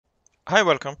Hi,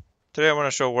 welcome. Today I want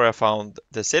to show where I found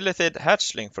the Silithid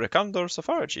Hatchling for the Kalimdor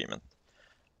Safari achievement.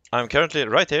 I'm currently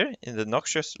right here in the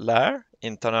Noxious Lair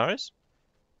in Tanaris.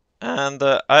 And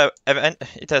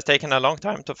it has taken a long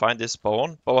time to find this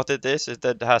spawn, but what it is that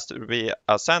it has to be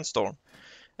a sandstorm.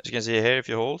 As you can see here, if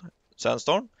you hold,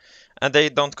 sandstorm. And they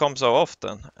don't come so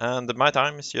often. And my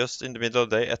time is just in the middle of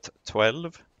the day at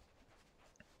 12.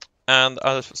 And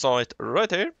I saw it right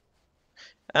here.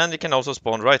 And it can also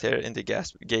spawn right here in the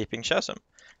gaping chasm.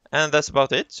 And that's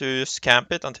about it. So you just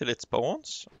camp it until it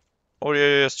spawns. Or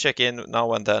you just check in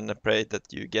now and then and pray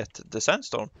that you get the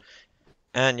sandstorm.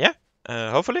 And yeah,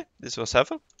 hopefully this was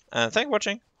helpful. And thanks for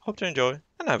watching. Hope to enjoy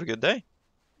and have a good day.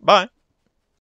 Bye.